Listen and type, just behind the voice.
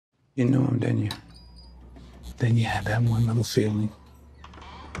You knew him, didn't you? Then you had that one little feeling.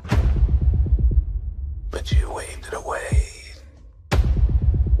 But you waved it away.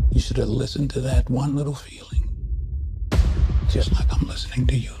 You should have listened to that one little feeling. Just like I'm listening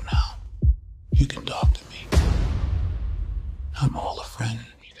to you now. You can talk to me. I'm all a friend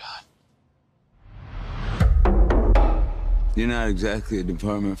you got. You're not exactly a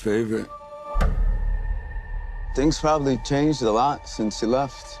department favorite. Things probably changed a lot since you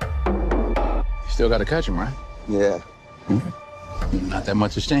left. You still got to catch him, right? Yeah. Not that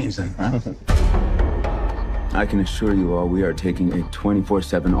much has changed then, right? I can assure you all we are taking a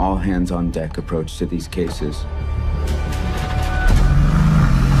 24/7 all-hands-on-deck approach to these cases.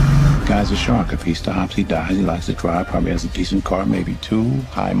 Guy's a shark. If he stops, he dies. He likes to drive. Probably has a decent car, maybe two.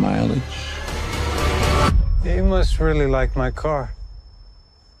 High mileage. You must really like my car.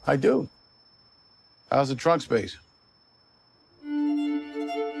 I do. How's the trunk space?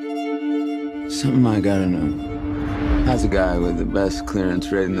 Something I gotta know. How's a guy with the best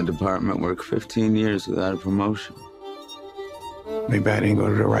clearance rate in the department work 15 years without a promotion? Maybe I didn't go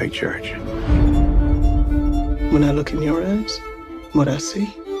to the right church. When I look in your eyes, what I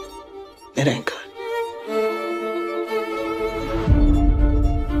see, it ain't good.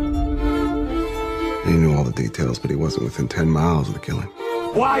 He knew all the details, but he wasn't within 10 miles of the killing.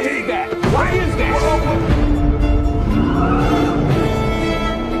 Why is that? Why is that?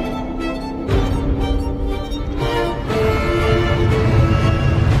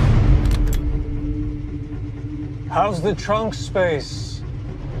 How's the trunk space?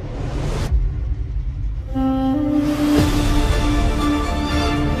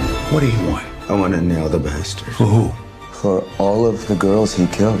 What do you want? I want to nail the bastard. For who? For all of the girls he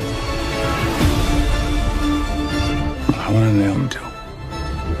killed. I want to nail him too.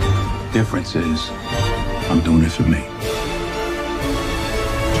 Difference is, I'm doing it for me.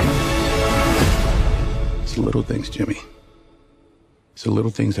 It's the little things, Jimmy. It's the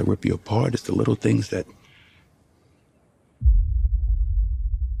little things that rip you apart. It's the little things that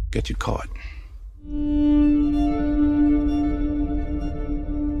get you caught.